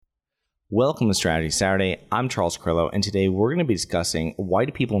Welcome to Strategy Saturday. I'm Charles Carrillo, and today we're going to be discussing why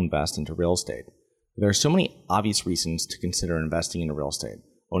do people invest into real estate. There are so many obvious reasons to consider investing into real estate.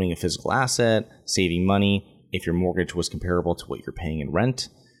 Owning a physical asset, saving money, if your mortgage was comparable to what you're paying in rent.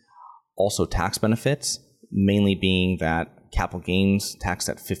 Also tax benefits, mainly being that capital gains taxed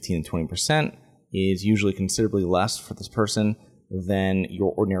at 15 and 20% is usually considerably less for this person than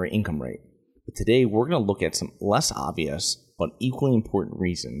your ordinary income rate. But today we're going to look at some less obvious but equally important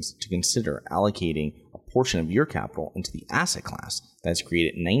reasons to consider allocating a portion of your capital into the asset class that's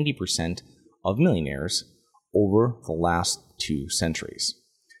created 90% of millionaires over the last 2 centuries.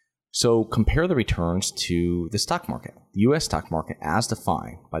 So compare the returns to the stock market. The U.S. stock market, as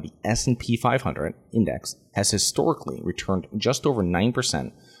defined by the S&P 500 index, has historically returned just over 9%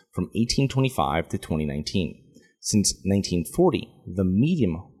 from 1825 to 2019. Since 1940, the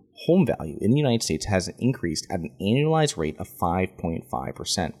median home value in the United States has increased at an annualized rate of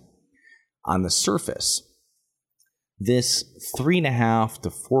 5.5%. On the surface, this 3.5% to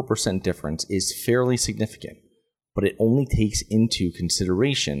 4% difference is fairly significant, but it only takes into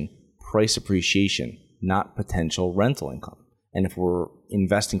consideration price appreciation, not potential rental income. And if we're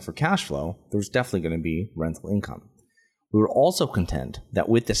investing for cash flow, there's definitely going to be rental income. We would also contend that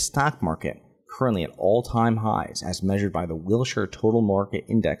with the stock market currently at all-time highs as measured by the Wilshire Total Market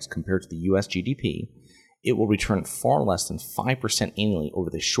Index compared to the U.S. GDP, it will return far less than 5% annually over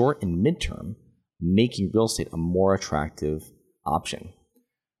the short and midterm, making real estate a more attractive option.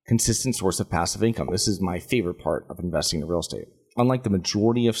 Consistent source of passive income. This is my favorite part of investing in real estate. Unlike the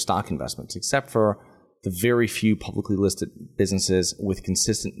majority of stock investments, except for the very few publicly listed businesses with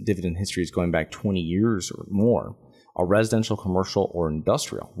consistent dividend histories going back 20 years or more, a residential, commercial, or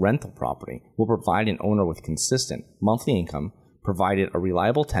industrial rental property will provide an owner with consistent monthly income, provided a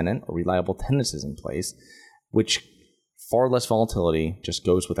reliable tenant or reliable tenants is in place, which far less volatility just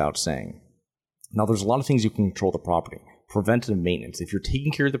goes without saying. Now, there's a lot of things you can control the property. Preventative maintenance. If you're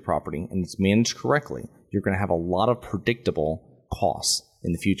taking care of the property and it's managed correctly, you're going to have a lot of predictable costs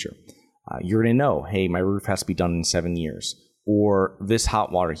in the future. You're going to know, hey, my roof has to be done in 7 years, or this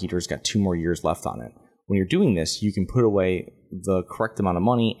hot water heater's got 2 more years left on it. When you're doing this, you can put away the correct amount of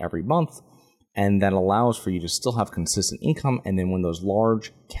money every month, and that allows for you to still have consistent income. And then when those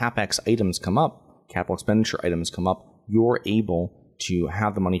large CapEx items come up, capital expenditure items come up, you're able to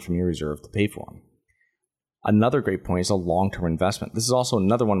have the money from your reserve to pay for them. Another great point is a long-term investment. This is also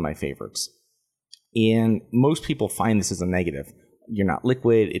another one of my favorites. And most people find this as a negative. You're not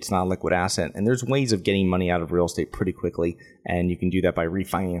liquid, it's not a liquid asset, and there's ways of getting money out of real estate pretty quickly, and you can do that by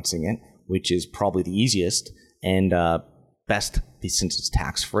refinancing it, which is probably the easiest and best since it's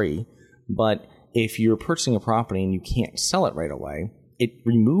tax-free. But if you're purchasing a property and you can't sell it right away, it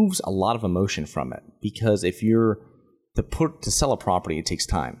removes a lot of emotion from it, because if you're to sell a property, it takes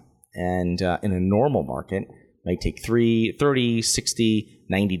time. And in a normal market, it might take 30, 60,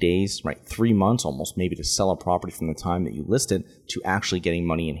 90 days, right? 3 months almost maybe to sell a property from the time that you list it to actually getting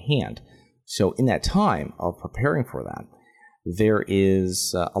money in hand. So in that time of preparing for that, there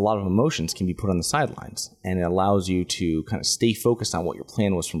is a lot of emotions can be put on the sidelines, and it allows you to kind of stay focused on what your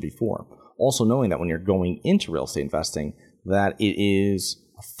plan was from before. Also knowing that when you're going into real estate investing, that it is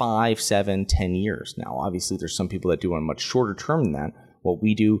 5, 7, 10 years. Now, obviously, there's some people that do on a much shorter term than that. What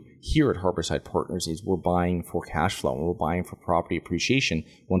we do here at Harborside Partners is we're buying for cash flow, and we're buying for property appreciation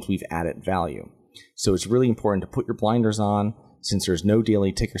once we've added value. So it's really important to put your blinders on, since there's no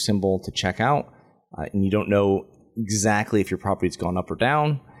daily ticker symbol to check out, and you don't know exactly if your property's gone up or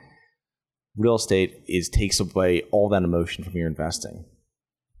down. Real estate takes away all that emotion from your investing.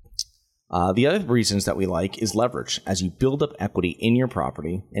 The other reasons that we like is leverage. As you build up equity in your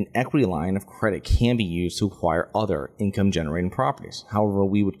property, an equity line of credit can be used to acquire other income-generating properties. However,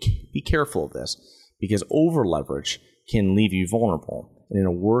 we would be careful of this, because over-leverage can leave you vulnerable, and in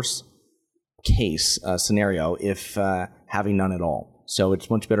a worse case scenario if having none at all. So it's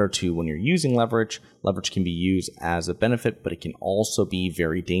much better to, when you're using leverage can be used as a benefit, but it can also be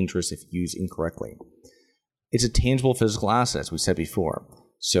very dangerous if used incorrectly. It's a tangible physical asset, as we said before.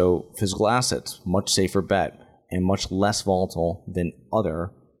 So physical assets, much safer bet and much less volatile than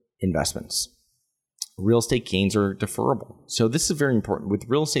other investments. Real estate gains are deferrable. So this is very important. With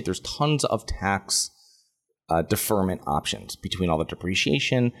real estate, there's tons of tax deferment options between all the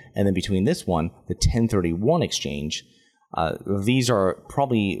depreciation and then between this one, the 1031 exchange. These are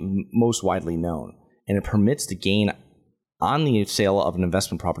probably most widely known, and it permits the gain on the sale of an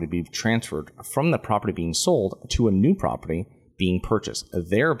investment property to be transferred from the property being sold to a new property being purchased,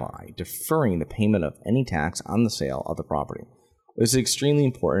 thereby deferring the payment of any tax on the sale of the property. This is extremely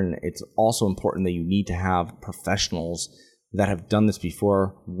important. It's also important that you need to have professionals that have done this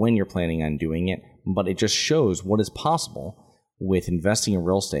before when you're planning on doing it, but it just shows what is possible with investing in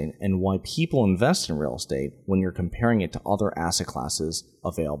real estate and why people invest in real estate when you're comparing it to other asset classes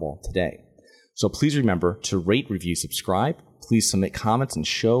available today. So please remember to rate, review, subscribe. Please submit comments and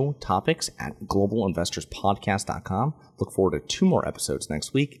show topics at globalinvestorspodcast.com. Look forward to 2 more episodes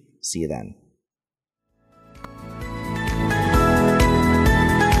next week. See you then.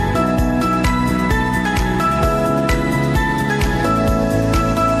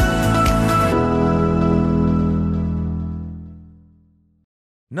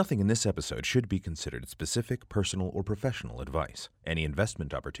 Nothing in this episode should be considered specific, personal, or professional advice. Any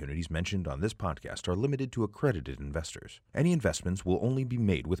investment opportunities mentioned on this podcast are limited to accredited investors. Any investments will only be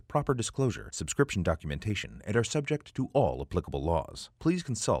made with proper disclosure, subscription documentation, and are subject to all applicable laws. Please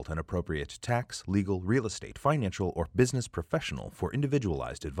consult an appropriate tax, legal, real estate, financial, or business professional for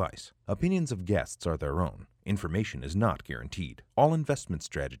individualized advice. Opinions of guests are their own. Information is not guaranteed. All investment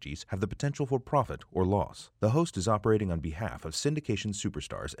strategies have the potential for profit or loss. The host is operating on behalf of Syndication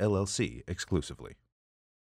Superstars, LLC exclusively.